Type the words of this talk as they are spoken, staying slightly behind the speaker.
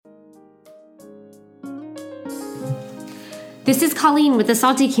This is Colleen with the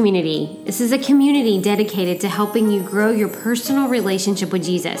Salty Community. This is a community dedicated to helping you grow your personal relationship with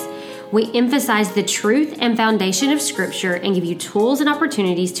Jesus. We emphasize the truth and foundation of Scripture and give you tools and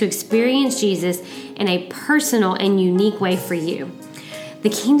opportunities to experience Jesus in a personal and unique way for you. The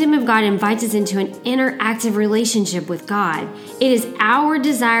kingdom of God invites us into an interactive relationship with God. It is our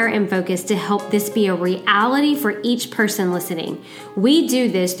desire and focus to help this be a reality for each person listening. We do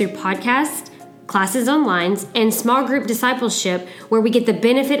this through podcasts, classes online, and small group discipleship where we get the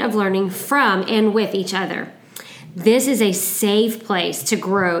benefit of learning from and with each other. This is a safe place to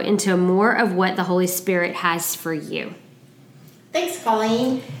grow into more of what the Holy Spirit has for you. Thanks,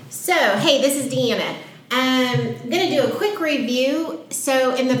 Colleen. So, hey, this is Deanna. I'm going to do a quick review.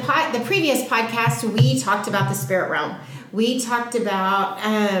 So, in the previous podcast, we talked about the spirit realm. We talked about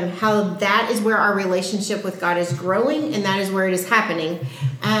how that is where our relationship with God is growing, and that is where it is happening.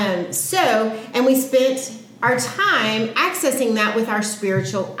 And we spent our time accessing that with our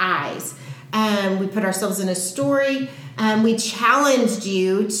spiritual eyes. We put ourselves in a story. We challenged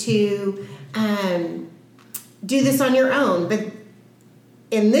you to do this on your own, but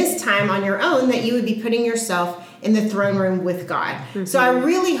in this time on your own, that you would be putting yourself in the throne room with God. Mm-hmm. So I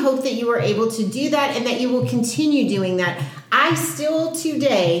really hope that you were able to do that and that you will continue doing that. I still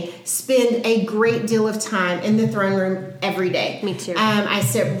today spend a great deal of time in the throne room every day. Me too. I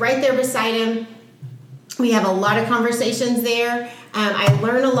sit right there beside him. We have a lot of conversations there. I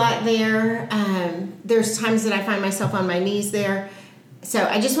learn a lot there. There's times that I find myself on my knees there. So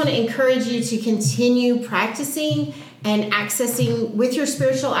I just want to encourage you to continue practicing and accessing with your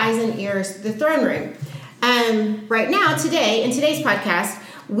spiritual eyes and ears the throne room. Right now, today, in today's podcast,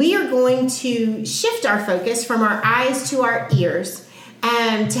 we are going to shift our focus from our eyes to our ears.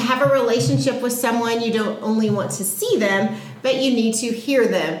 To have a relationship with someone, you don't only want to see them, but you need to hear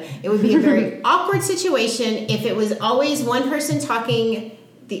them. It would be a very awkward situation if it was always one person talking,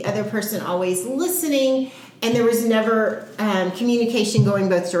 the other person always listening, and there was never communication going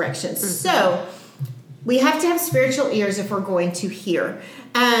both directions. Mm-hmm. So we have to have spiritual ears if we're going to hear.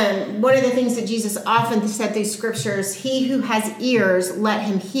 One of the things that Jesus often said through scriptures, he who has ears, let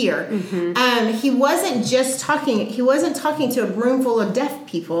him hear. Mm-hmm. He wasn't talking to a room full of deaf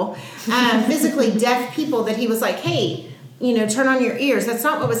people, physically deaf people, that he was like, hey, turn on your ears. That's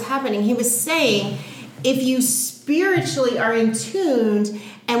not what was happening. He was saying, if you spiritually are in tuned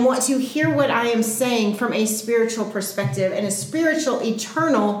and want to hear what I am saying from a spiritual perspective and a spiritual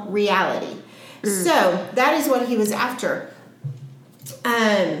eternal reality. So that is what he was after.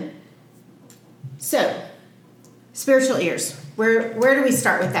 So spiritual ears. Where do we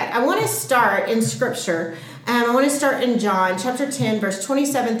start with that? I want to start in Scripture. I want to start in John chapter 10, verse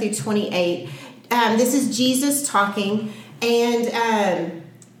 27 through 28. This is Jesus talking, and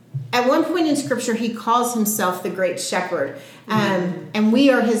at one point in Scripture, he calls himself the Great Shepherd, and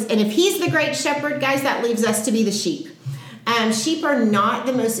we are his. And if he's the Great Shepherd, guys, that leaves us to be the sheep. Sheep are not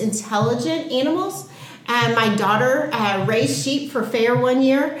the most intelligent animals. My daughter raised sheep for fair one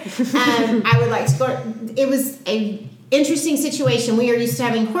year. I would like to go. It was a interesting situation. We are used to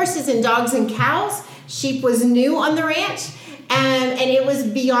having horses and dogs and cows. Sheep was new on the ranch, and it was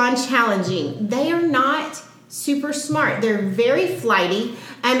beyond challenging. They are not super smart. They're very flighty.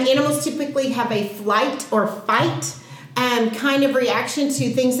 Animals typically have a flight or fight kind of reaction to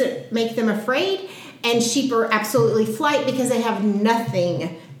things that make them afraid. And sheep are absolutely flight because they have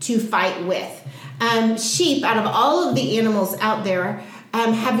nothing to fight with. Sheep, out of all of the animals out there,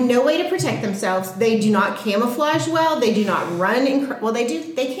 have no way to protect themselves. They do not camouflage well. They do not run. Well, they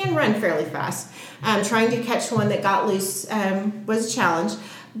do. They can run fairly fast. Trying to catch one that got loose was a challenge.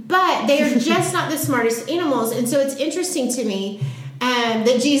 But they are just not the smartest animals. And so it's interesting to me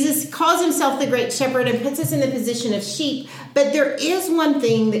that Jesus calls himself the Great Shepherd and puts us in the position of sheep. But there is one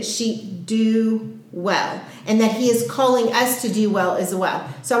thing that sheep do well, and that he is calling us to do well as well.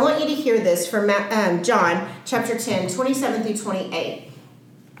 So I want you to hear this from John chapter 10, 27 through 28.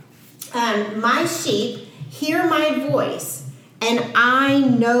 My sheep hear my voice, and I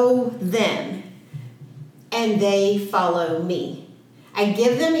know them, and they follow me. I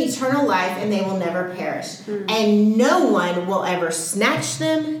give them eternal life, and they will never perish, and no one will ever snatch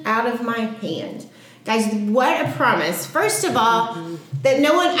them out of my hand. Guys, what a promise. First of all, that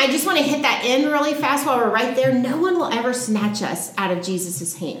no one, I just want to hit that end really fast while we're right there. No one will ever snatch us out of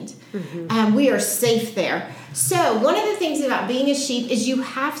Jesus' hand. We are safe there. So one of the things about being a sheep is you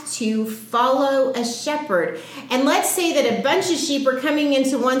have to follow a shepherd. And let's say that a bunch of sheep are coming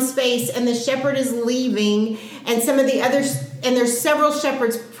into one space and the shepherd is leaving, and some of the others, and there's several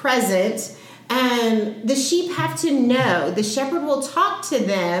shepherds present. The sheep have to know. The shepherd will talk to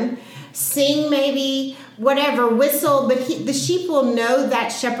them sing maybe, whatever, whistle, but the sheep will know that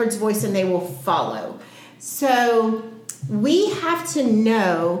shepherd's voice and they will follow. So we have to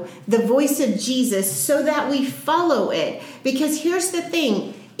know the voice of Jesus so that we follow it. Because here's the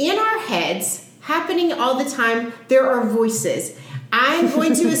thing, in our heads, happening all the time, there are voices. I'm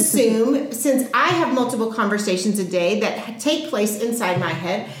going to assume, since I have multiple conversations a day that take place inside my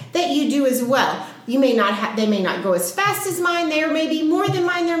head, that you do as well. You may not they may not go as fast as mine. There may be more than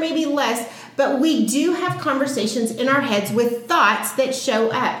mine. There may be less. But we do have conversations in our heads with thoughts that show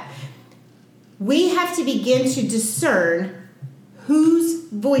up. We have to begin to discern whose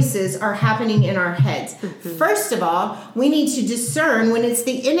voices are happening in our heads. First of all, we need to discern when it's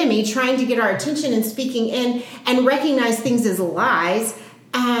the enemy trying to get our attention and speaking in, and recognize things as lies,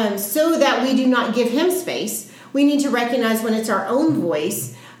 so that we do not give him space. We need to recognize when it's our own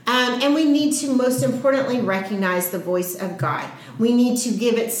voice, and we need to, most importantly, recognize the voice of God. We need to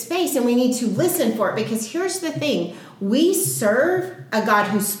give it space, and we need to listen for it, because here's the thing. We serve a God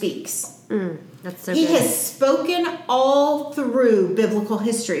who speaks. That's so He good. has spoken all through biblical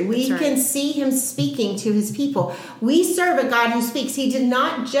history. We can see him speaking to his people. We serve a God who speaks. He did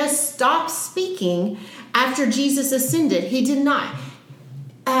not just stop speaking after Jesus ascended. He did not.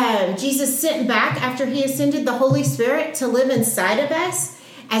 Jesus sent back, after he ascended, the Holy Spirit to live inside of us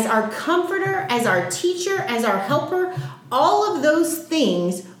as our comforter, as our teacher, as our helper. All of those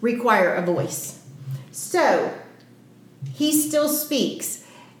things require a voice. So he still speaks.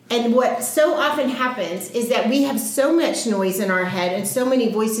 And what so often happens is that we have so much noise in our head and so many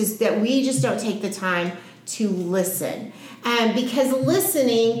voices that we just don't take the time to listen. Because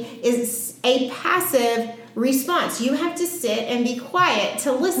listening is a passive response. You have to sit and be quiet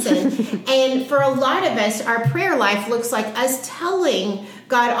to listen. And for a lot of us, our prayer life looks like us telling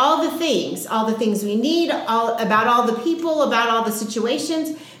God all the things we need, about all the people, about all the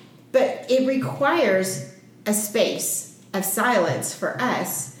situations. But it requires a space of silence for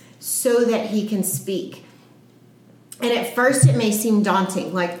us, so that he can speak. And at first it may seem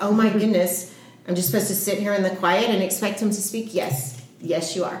daunting, like, oh my goodness, I'm just supposed to sit here in the quiet and expect him to speak? Yes,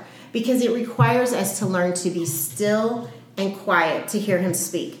 you are. Because it requires us to learn to be still and quiet to hear him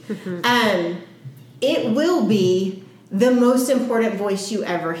speak. It will be the most important voice you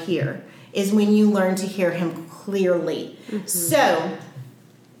ever hear, is when you learn to hear him clearly. So,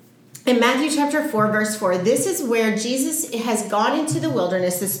 in Matthew chapter 4, verse 4, this is where Jesus has gone into the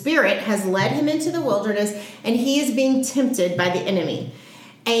wilderness. The Spirit has led him into the wilderness, and he is being tempted by the enemy.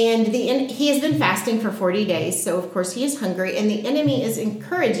 And he has been fasting for 40 days, so of course he is hungry, and the enemy is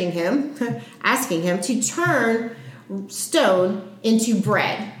encouraging him, asking him to turn stone into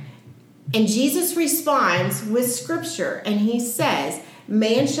bread. And Jesus responds with scripture, and he says,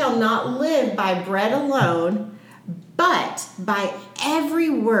 man shall not live by bread alone, but by every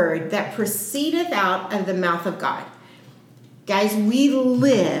word that proceedeth out of the mouth of God. Guys, we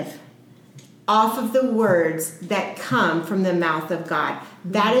live off of the words that come from the mouth of God.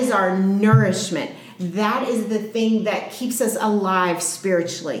 That is our nourishment. That is the thing that keeps us alive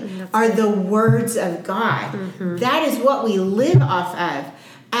spiritually, are the words of God. That is what we live off of.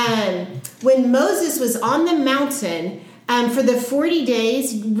 When Moses was on the mountain, for the 40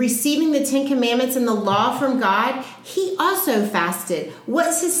 days, receiving the 10 Commandments and the law from God, he also fasted.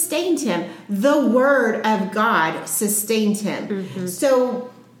 What sustained him? The Word of God sustained him. So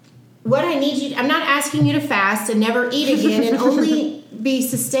what I need you, I'm not asking you to fast and never eat again and only be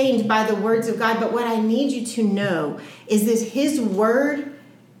sustained by the words of God, but what I need you to know is this: his Word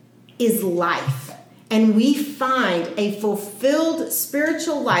is life. And we find a fulfilled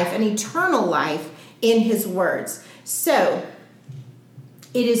spiritual life, an eternal life in his words. So,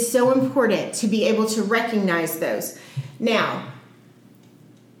 it is so important to be able to recognize those. Now,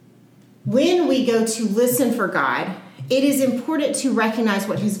 when we go to listen for God, it is important to recognize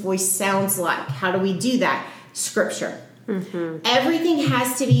what his voice sounds like. How do we do that? Scripture. Everything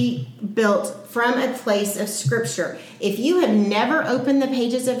has to be built from a place of Scripture. If you have never opened the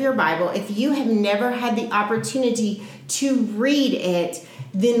pages of your Bible, if you have never had the opportunity to read it,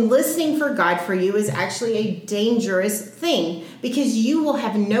 then listening for God for you is actually a dangerous thing, because you will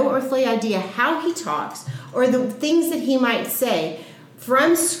have no earthly idea how he talks or the things that he might say.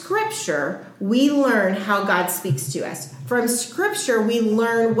 From Scripture, we learn how God speaks to us. From Scripture, we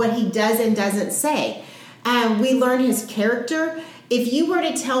learn what he does and doesn't say. We learn his character. If you were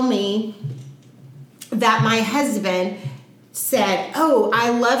to tell me that my husband said, oh, I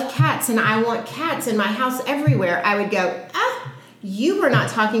love cats and I want cats in my house everywhere, I would go, you were not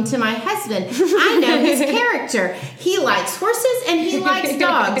talking to my husband. I know his character. He likes horses and he likes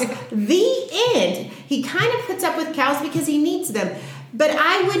dogs. The end. He kind of puts up with cows because he needs them. But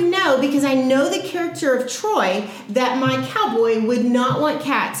I would know, because I know the character of Troy, that my cowboy would not want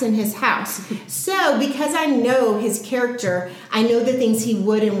cats in his house. So because I know his character, I know the things he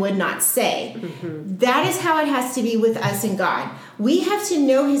would and would not say. Mm-hmm. That is how it has to be with us and God. We have to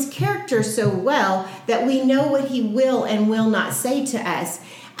know his character so well that we know what he will and will not say to us.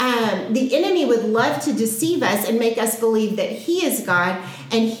 The enemy would love to deceive us and make us believe that he is God,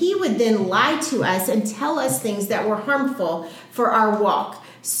 and he would then lie to us and tell us things that were harmful for our walk.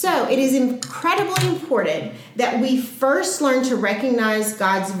 So it is incredibly important that we first learn to recognize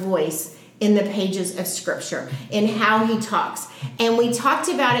God's voice in the pages of Scripture, in how he talks. And we talked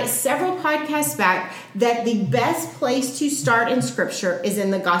about it several podcasts back, that the best place to start in Scripture is in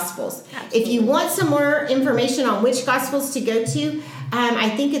the Gospels. Absolutely. If you want some more information on which Gospels to go to, I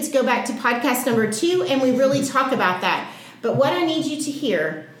think it's go back to podcast number 2, and we really talk about that. But what I need you to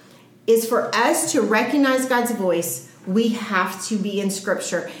hear is, for us to recognize God's voice, we have to be in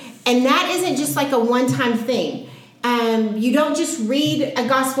Scripture. And that isn't just like a one-time thing. You don't just read a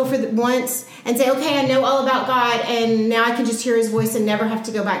gospel for once and say, okay, I know all about God, and now I can just hear his voice and never have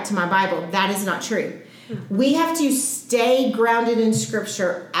to go back to my Bible. That is not true. We have to stay grounded in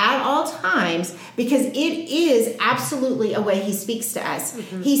Scripture at all times, because it is absolutely a way he speaks to us.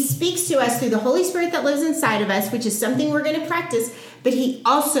 Mm-hmm. He speaks to us through the Holy Spirit that lives inside of us, which is something we're going to practice, but he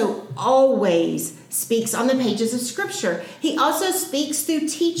also always speaks on the pages of Scripture. He also speaks through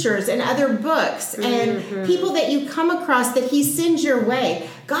teachers and other books and people that you come across that he sends your way.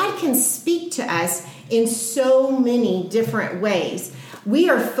 God can speak to us in so many different ways.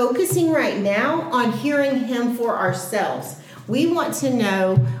 We are focusing right now on hearing him for ourselves. We want to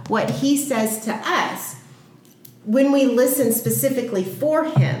know what he says to us when we listen specifically for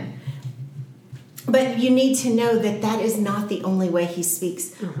him. But you need to know that that is not the only way he speaks.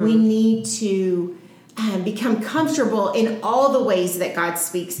 Mm-hmm. We need to become comfortable in all the ways that God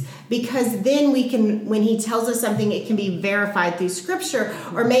speaks, because then we can, when he tells us something, it can be verified through Scripture,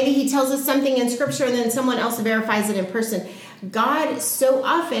 or maybe he tells us something in Scripture and then someone else verifies it in person. God so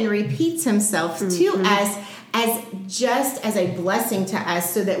often repeats himself to us as just as a blessing to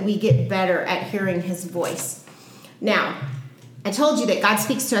us, so that we get better at hearing his voice. Now, I told you that God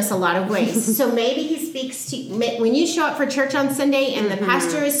speaks to us a lot of ways. So maybe he speaks to you when you show up for church on Sunday and the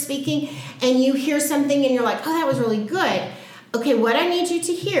pastor is speaking and you hear something and you're like, oh, that was really good. Okay, what I need you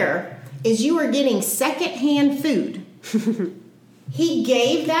to hear is you are getting secondhand food. He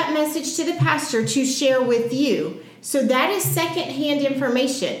gave that message to the pastor to share with you. So that is secondhand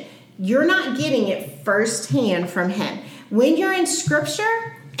information. You're not getting it firsthand from him. When you're in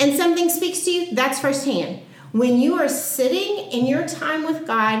Scripture and something speaks to you, that's firsthand. When you are sitting in your time with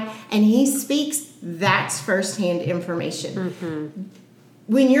God and he speaks, that's firsthand information. Mm-hmm.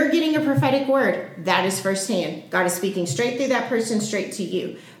 When you're getting a prophetic word, that is firsthand. God is speaking straight through that person, straight to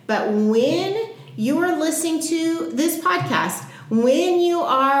you. But when you are listening to this podcast, when you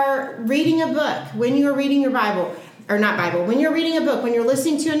are reading a book, when you are reading your Bible, or not Bible, when you're reading a book, when you're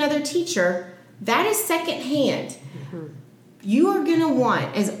listening to another teacher, that is secondhand. Mm-hmm. You are going to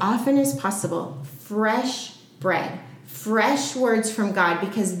want, as often as possible, fresh bread, fresh words from God,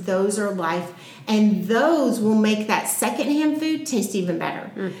 because those are life, and those will make that secondhand food taste even better,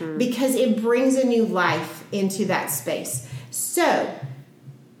 because it brings a new life into that space. So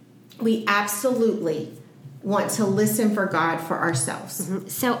we absolutely want to listen for God for ourselves. Mm-hmm.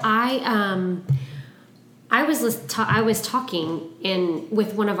 So I was talking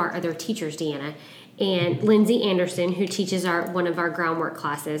with one of our other teachers, Deanna, and Lindsay Anderson, who teaches one of our Groundwork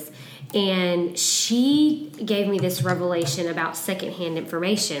classes, and she gave me this revelation about secondhand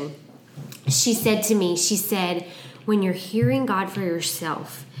information. She said to me, when you're hearing God for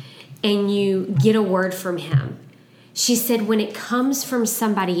yourself and you get a word from him, she said, when it comes from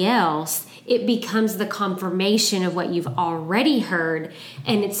somebody else, it becomes the confirmation of what you've already heard,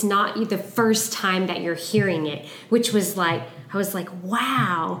 and it's not the first time that you're hearing it, which was like, I was like,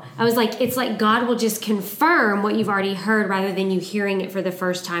 wow. I was like, it's like God will just confirm what you've already heard rather than you hearing it for the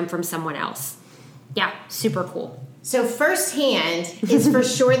first time from someone else. Yeah, super cool. So firsthand is for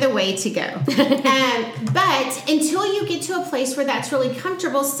sure the way to go. But until you get to a place where that's really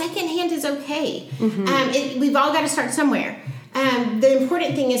comfortable, secondhand is okay. Mm-hmm. We've all got to start somewhere. The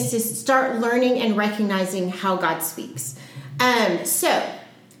important thing is to start learning and recognizing how God speaks. So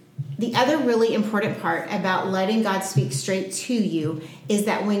the other really important part about letting God speak straight to you is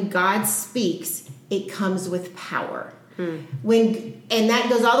that when God speaks, it comes with power. And that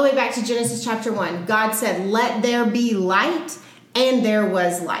goes all the way back to Genesis chapter 1. God said, let there be light, and there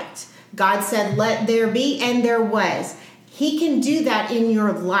was light. God said, let there be, and there was. He can do that in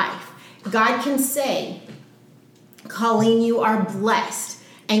your life. God can say, Colleen, you are blessed.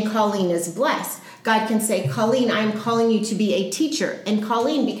 And Colleen is blessed. God can say, Colleen, I'm calling you to be a teacher. And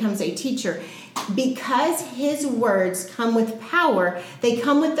Colleen becomes a teacher. Because his words come with power, they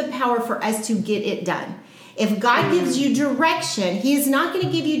come with the power for us to get it done. If God gives you direction, he is not going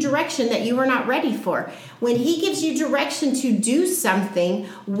to give you direction that you are not ready for. When he gives you direction to do something,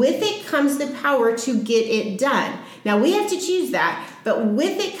 with it comes the power to get it done. Now, we have to choose that, but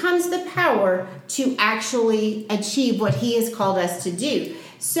with it comes the power to actually achieve what he has called us to do.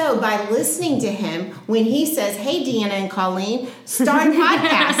 So by listening to him, when he says, hey, Deanna and Colleen, start a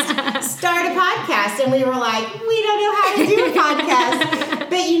podcast, and we were like, we don't know how to do a podcast.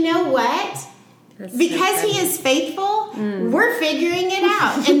 But you know what? Because he is faithful, we're figuring it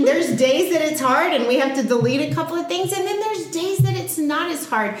out. And there's days that it's hard and we have to delete a couple of things. And then there's days that it's not as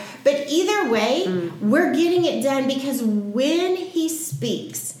hard. But either way, we're getting it done because when he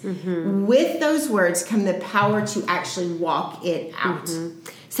speaks, with those words come the power to actually walk it out.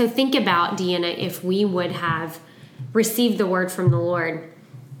 So think about, Deanna, if we would have received the word from the Lord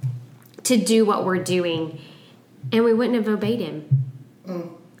to do what we're doing and we wouldn't have obeyed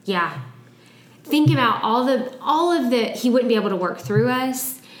him. Yeah. Think about all of the, he wouldn't be able to work through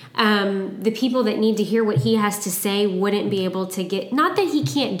us. The people that need to hear what he has to say wouldn't be able to get, not that he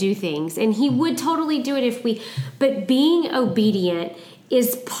can't do things, and he would totally do it but being obedient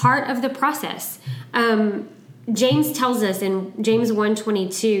is part of the process. James tells us in James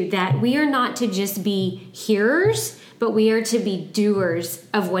 1:22 that we are not to just be hearers, but we are to be doers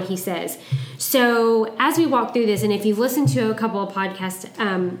of what he says. So as we walk through this, and if you've listened to a couple of podcasts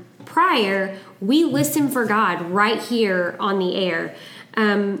prior, we listen for God right here on the air.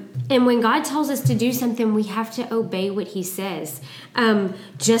 And when God tells us to do something, we have to obey what he says.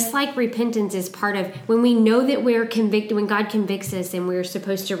 Just like repentance is part of, when we know that we're convicted, when God convicts us and we're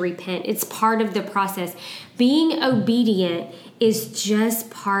supposed to repent, it's part of the process. Being obedient is just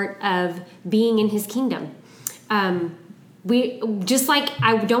part of being in his kingdom. Just like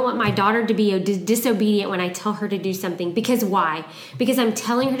I don't want my daughter to be disobedient when I tell her to do something. Because why? Because I'm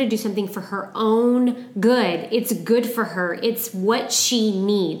telling her to do something for her own good. It's good for her. It's what she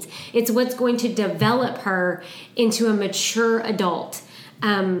needs. It's what's going to develop her into a mature adult.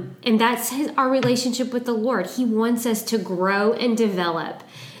 And that's our relationship with the Lord. He wants us to grow and develop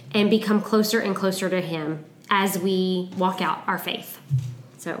and become closer and closer to him as we walk out our faith.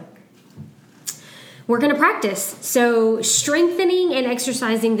 So we're going to practice. So strengthening and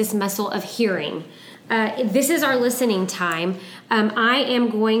exercising this muscle of hearing. This is our listening time. I am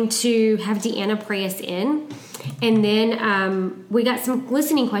going to have Deanna pray us in. And then we got some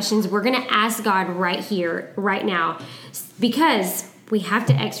listening questions we're going to ask God right here, right now. Because we have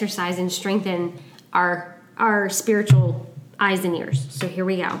to exercise and strengthen our spiritual eyes and ears. So here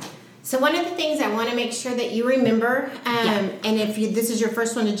we go. So one of the things I want to make sure that you remember, and if this is your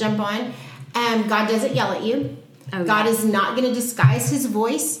first one to jump on, God doesn't yell at you. God is not going to disguise his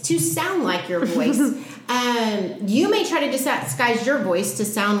voice to sound like your voice. You may try to disguise your voice to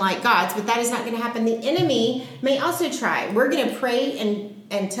sound like God's, but that is not going to happen. The enemy may also try. We're going to pray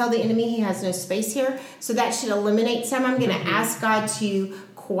and tell the enemy he has no space here. So that should eliminate some. I'm going to ask God to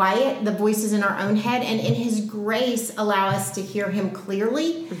quiet the voices in our own head and in his grace allow us to hear him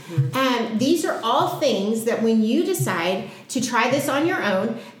clearly. These are all things that when you decide to try this on your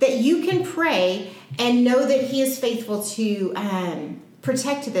own, that you can pray and know that he is faithful to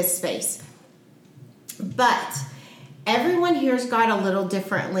protect this space. But everyone hears God a little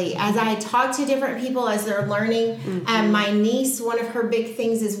differently. As I talk to different people as they're learning, my niece, one of her big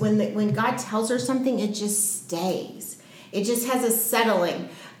things is when God tells her something, it just stays. It just has a settling.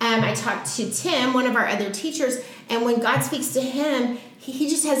 I talked to Tim, one of our other teachers, and when God speaks to him, he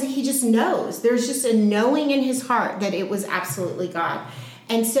just knows. There's just a knowing in his heart that it was absolutely God.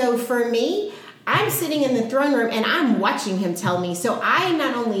 And so for me, I'm sitting in the throne room and I'm watching him tell me. So I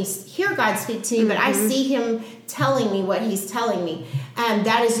not only hear God speak to me, but I see him telling me what he's telling me.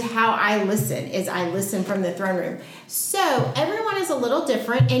 That is how I listen, is I listen from the throne room. So everyone is a little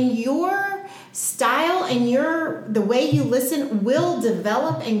different, and your style and the way you listen will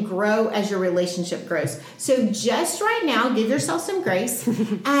develop and grow as your relationship grows. So just right now, give yourself some grace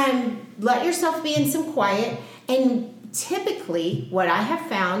and let yourself be in some quiet. And typically, what I have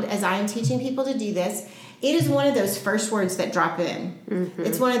found as I am teaching people to do this, it is one of those first words that drop in.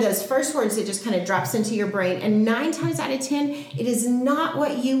 It's one of those first words that just kind of drops into your brain. And 9 times out of 10, it is not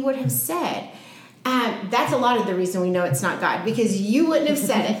what you would have said. That's a lot of the reason we know it's not God, because you wouldn't have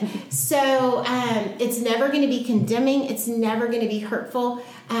said it. So it's never going to be condemning. It's never going to be hurtful.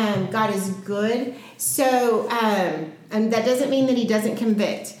 God is good. So, and that doesn't mean that he doesn't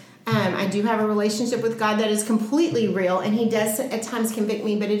convict. I do have a relationship with God that is completely real, and he does at times convict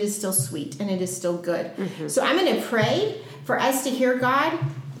me, but it is still sweet and it is still good. So I'm going to pray for us to hear God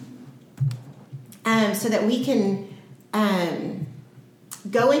so that we can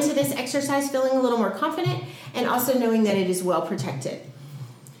go into this exercise feeling a little more confident and also knowing that it is well protected.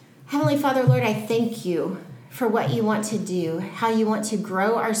 Heavenly Father, Lord, I thank you for what you want to do, how you want to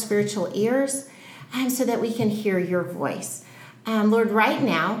grow our spiritual ears so that we can hear your voice. Lord, right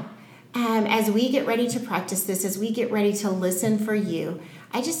now, as we get ready to practice this, as we get ready to listen for you,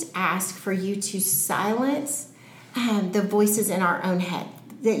 I just ask for you to silence the voices in our own head,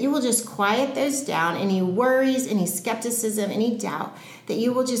 that you will just quiet those down, any worries, any skepticism, any doubt, that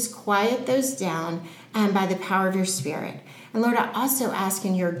you will just quiet those down by the power of your Spirit. And Lord, I also ask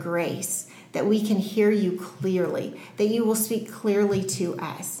in your grace that we can hear you clearly, that you will speak clearly to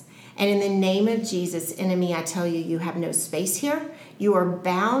us. And in the name of Jesus, enemy, I tell you, you have no space here. You are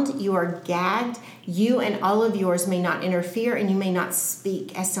bound. You are gagged. You and all of yours may not interfere, and you may not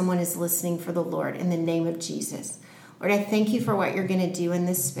speak as someone is listening for the Lord in the name of Jesus. Lord, I thank you for what you're going to do in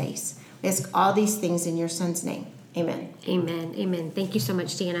this space. We ask all these things in your Son's name. Amen. Amen. Amen. Thank you so much,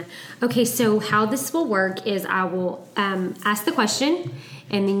 Deanna. Okay, so how this will work is I will ask the question,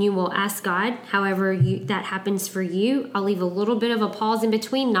 and then you will ask God. However that happens for you. I'll leave a little bit of a pause in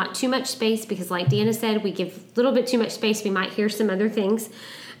between, not too much space, because like Deanna said, we give a little bit too much space. We might hear some other things.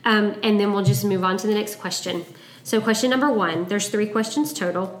 And then we'll just move on to the next question. So question number 1, there's 3 questions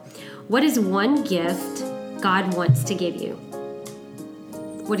total. What is one gift God wants to give you?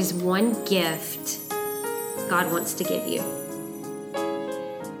 What is one gift God wants to give you?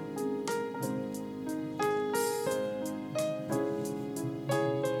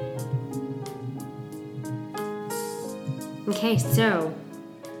 Okay, so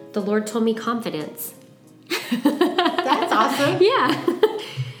the Lord told me confidence. That's awesome. Yeah.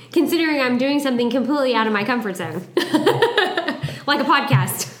 Considering I'm doing something completely out of my comfort zone. Like a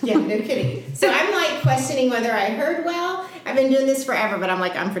podcast. Yeah, no kidding. So I'm like questioning whether I heard well. I've been doing this forever, but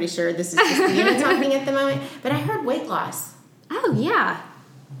I'm pretty sure this is just Deanna talking at the moment. But I heard weight loss. Oh, yeah.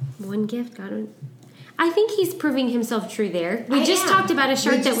 One gift, God. I think he's proving himself true there. We just talked about a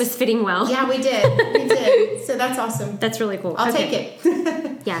shirt that was fitting well. Yeah, we did. We did. So that's awesome. That's really cool. I'll take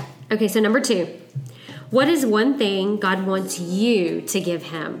it. Yeah. Okay, so number 2. What is one thing God wants you to give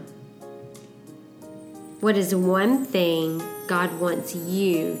him? What is one thing God wants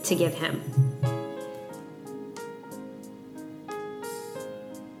you to give him?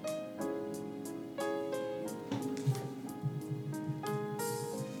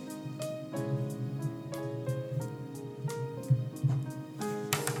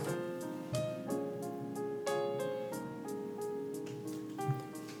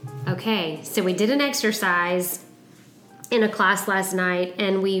 Okay, so we did an exercise in a class last night,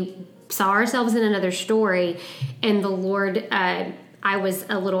 and we saw ourselves in another story, and the Lord, I was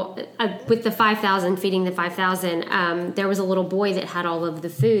a little, with the 5,000, feeding the 5,000, there was a little boy that had all of the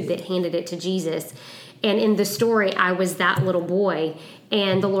food that handed it to Jesus. And in the story, I was that little boy,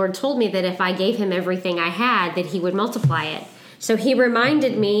 and the Lord told me that if I gave him everything I had, that he would multiply it. So he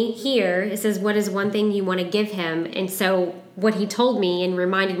reminded me here, it says, what is one thing you want to give him? And so what he told me and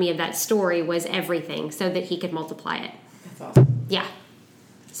reminded me of that story was everything, so that he could multiply it. That's awesome. Yeah.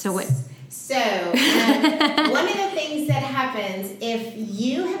 So what? So one of the things that happens if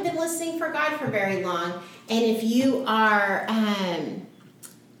you have been listening for God for very long, and if you are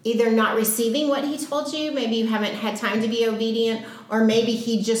either not receiving what he told you, maybe you haven't had time to be obedient, or maybe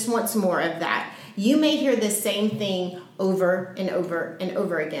he just wants more of that, you may hear the same thing over and over and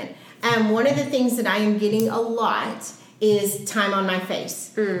over again. One of the things that I am getting a lot is time on my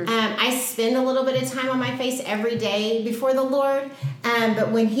face. I spend a little bit of time on my face every day before the Lord,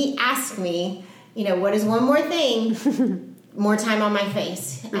 but when he asked me, what is one more thing? More time on my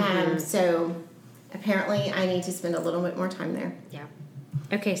face. So apparently I need to spend a little bit more time there. Yeah.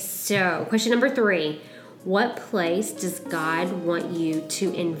 Okay, so question number 3. What place does God want you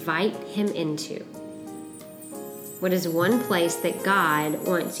to invite him into? What is one place that God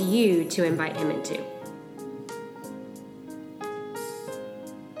wants you to invite him into?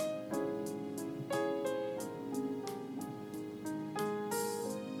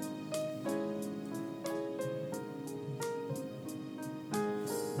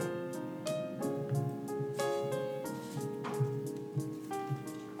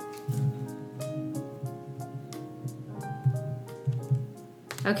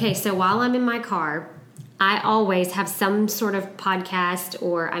 Okay, so while I'm in my car, I always have some sort of podcast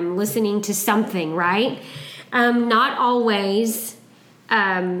or I'm listening to something, right? Not always,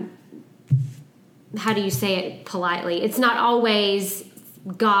 how do you say it politely? It's not always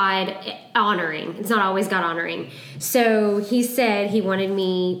God honoring. It's not always God honoring. So he said he wanted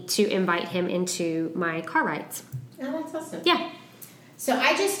me to invite him into my car rides. Oh, that's awesome. Yeah. So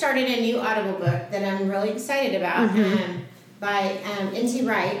I just started a new Audible book that I'm really excited about by N.T.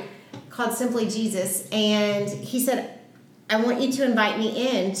 Wright called Simply Jesus. And he said, I want you to invite me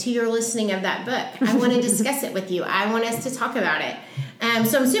in to your listening of that book. I want to discuss it with you. I want us to talk about it.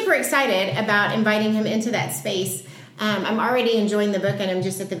 So I'm super excited about inviting him into that space. I'm already enjoying the book, and I'm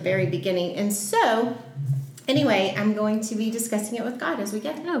just at the very beginning. And so, anyway, I'm going to be discussing it with God as we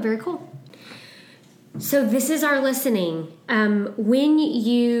go. Oh, very cool. So this is our listening. When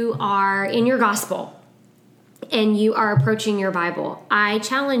you are in your gospel and you are approaching your Bible, I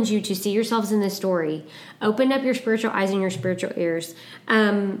challenge you to see yourselves in this story. Open up your spiritual eyes and your spiritual ears.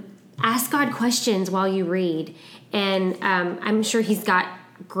 Ask God questions while you read. And I'm sure he's got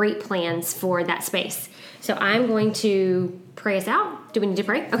great plans for that space. So I'm going to pray us out. Do we need to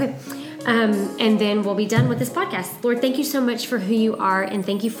pray? Okay. And then we'll be done with this podcast. Lord, thank you so much for who you are, and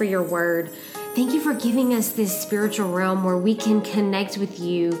thank you for your word. Thank you for giving us this spiritual realm where we can connect with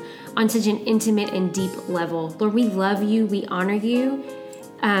you on such an intimate and deep level. Lord, we love you. We honor you.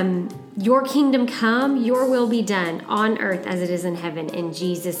 Your kingdom come, your will be done on earth as it is in heaven. In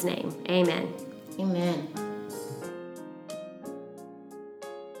Jesus' name, amen. Amen.